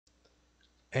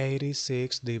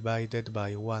86 divided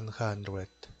by 100.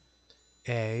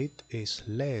 8 is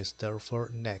less, therefore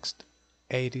next.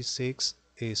 86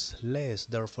 is less,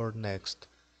 therefore next.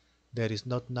 There is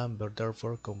not number,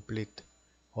 therefore complete.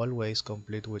 Always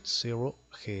complete with 0,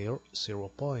 here 0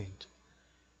 point.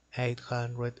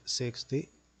 860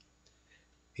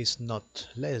 is not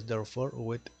less, therefore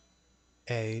with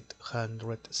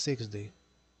 860.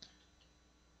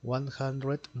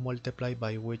 100 multiplied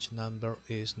by which number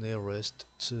is nearest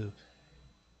to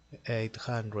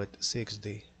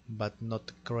 860 but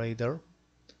not greater?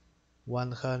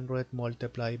 100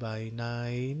 multiplied by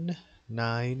 9,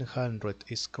 900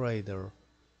 is greater.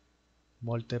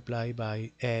 Multiply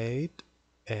by 8,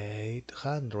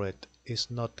 800 is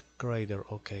not greater.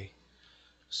 Okay.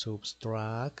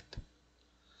 Subtract.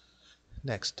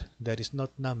 Next, there is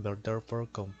not number, therefore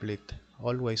complete.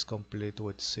 Always complete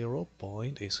with 0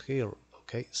 point is here.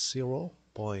 Okay, 0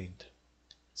 point.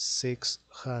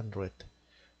 600.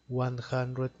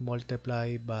 100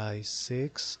 multiplied by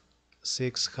 6,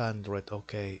 600.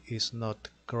 Okay, is not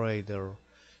greater.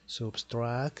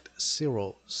 Subtract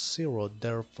 0, 0,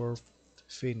 therefore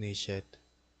finish it.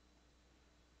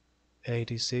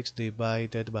 86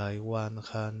 divided by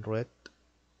 100.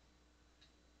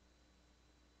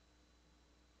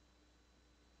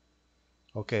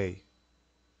 Okay,